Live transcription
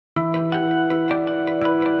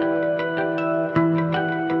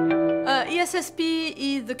SSP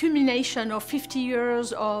is the culmination of 50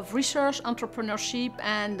 years of research, entrepreneurship,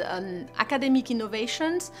 and academic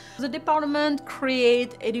innovations. The department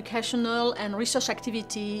creates educational and research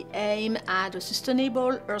activity aimed at a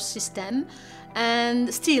sustainable Earth system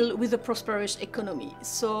and still with a prosperous economy.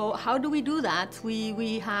 So how do we do that?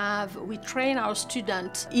 We train our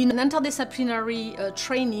students in an interdisciplinary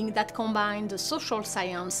training that combines the social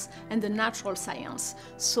science and the natural science.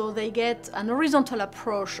 So they get an horizontal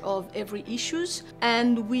approach of every issues,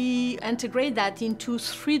 and we integrate that into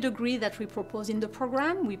 3 degrees that we propose in the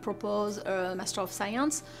program. We propose a Master of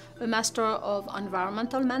Science, a Master of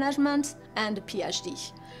Environmental Management, and a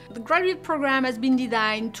PhD. The graduate program has been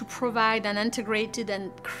designed to provide an integrated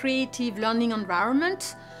and creative learning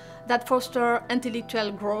environment that fosters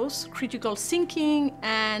intellectual growth, critical thinking,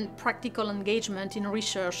 and practical engagement in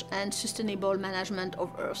research and sustainable management of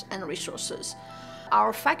Earth and resources.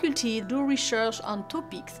 Our faculty do research on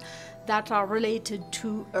topics that are related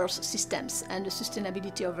to Earth systems and the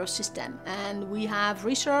sustainability of Earth system. And we have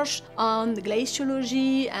research on the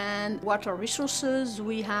glaciology and water resources.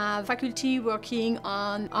 We have faculty working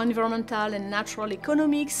on environmental and natural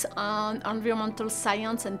economics, on environmental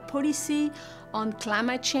science and policy, on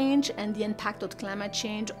climate change and the impact of climate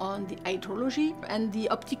change on the hydrology, and the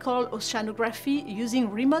optical oceanography using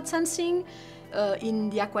remote sensing in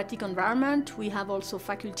the aquatic environment. We have also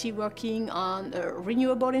faculty working on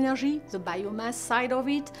renewable energy, the biomass side of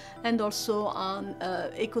it, and also on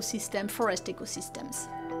forest ecosystems.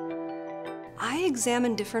 I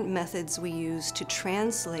examine different methods we use to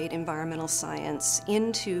translate environmental science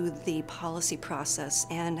into the policy process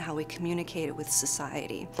and how we communicate it with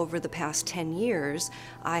society. Over the past 10 years,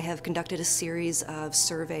 I have conducted a series of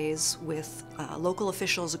surveys with local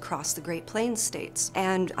officials across the Great Plains states.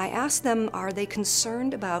 And I asked them, are they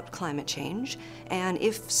concerned about climate change? And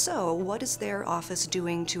if so, what is their office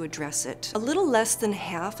doing to address it? A little less than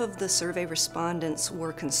half of the survey respondents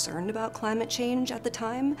were concerned about climate change at the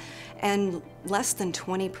time, and less than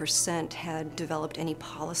 20% had developed any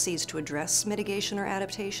policies to address mitigation or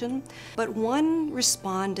adaptation. But one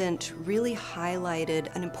respondent really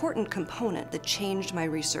highlighted an important component that changed my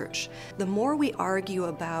research. The more we argue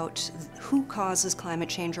about who causes climate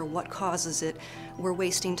change or what causes it, we're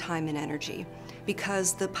wasting time and energy,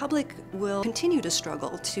 because the public will continue to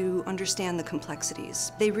struggle to understand the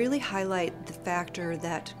complexities. They really highlight the factor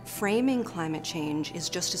that framing climate change is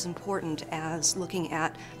just as important as looking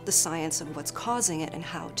at the science of what's causing it and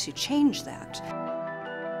how to change that.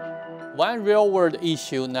 One real-world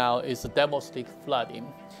issue now is the devastating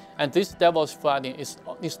flooding. And this devastating flooding is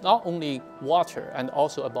not only water and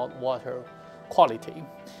also about water quality.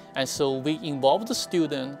 And so we involve the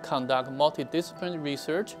student, conduct multidisciplinary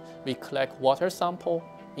research. We collect water sample.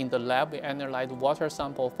 In the lab, we analyze water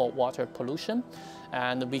sample for water pollution.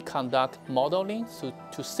 And we conduct modeling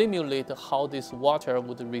to simulate how this water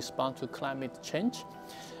would respond to climate change.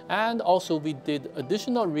 And also we did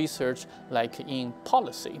additional research like in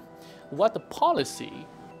policy. What the policy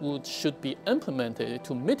should be implemented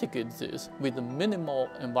to mitigate this with minimal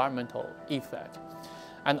environmental effect.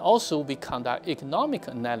 And also we conduct economic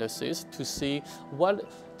analysis to see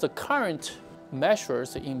what the current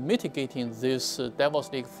measures in mitigating this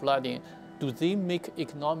devastating flooding, do they make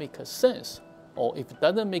economic sense? Or if it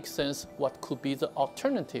doesn't make sense, what could be the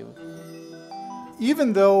alternative?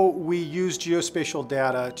 Even though we use geospatial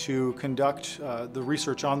data to conduct the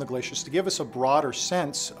research on the glaciers to give us a broader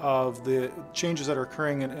sense of the changes that are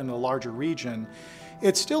occurring in a larger region,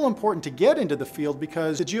 it's still important to get into the field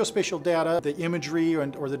because the geospatial data, the imagery,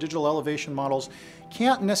 or the digital elevation models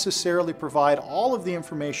can't necessarily provide all of the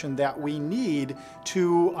information that we need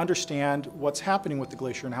to understand what's happening with the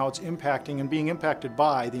glacier and how it's impacting and being impacted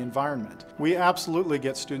by the environment. We absolutely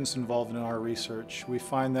get students involved in our research. We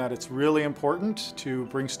find that it's really important to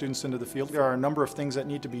bring students into the field. There are a number of things that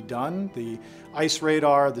need to be done, the ice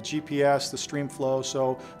radar, the GPS, the stream flow,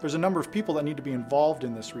 so there's a number of people that need to be involved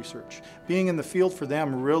in this research. Being in the field for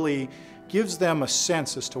them really gives them a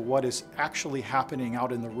sense as to what is actually happening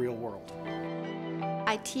out in the real world.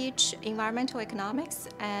 I teach environmental economics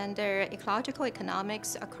and ecological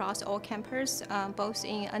economics across all campuses, both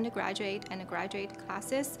in undergraduate and graduate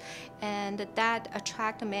classes, and that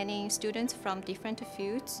attract many students from different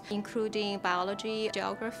fields, including biology,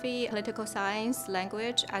 geography, political science,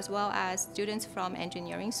 language, as well as students from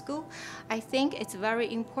engineering school. I think it's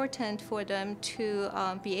very important for them to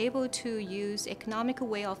be able to use economic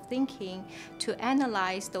way of thinking to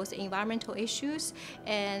analyze those environmental issues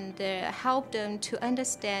and help them to understand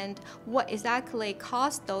understand what exactly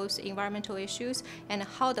caused those environmental issues and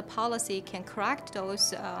how the policy can correct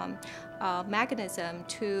those mechanisms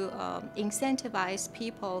to incentivize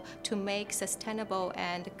people to make sustainable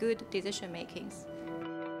and good decision makings.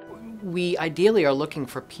 We ideally are looking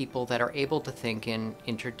for people that are able to think in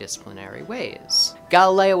interdisciplinary ways.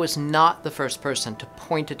 Galileo was not the first person to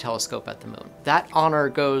point a telescope at the moon. That honor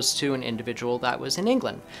goes to an individual that was in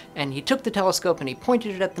England. And he took the telescope and he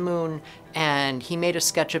pointed it at the moon and he made a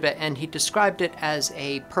sketch of it and he described it as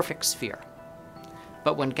a perfect sphere.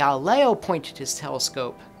 But when Galileo pointed his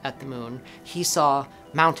telescope at the moon, he saw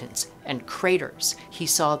mountains and craters. He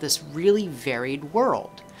saw this really varied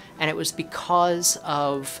world. And it was because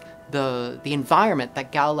of the environment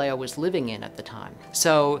that Galileo was living in at the time.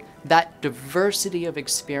 So that diversity of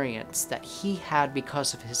experience that he had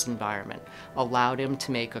because of his environment allowed him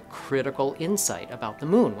to make a critical insight about the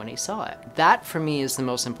moon when he saw it. That, for me, is the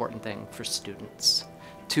most important thing for students,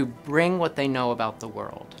 to bring what they know about the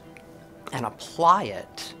world and apply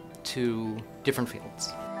it to different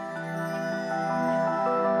fields.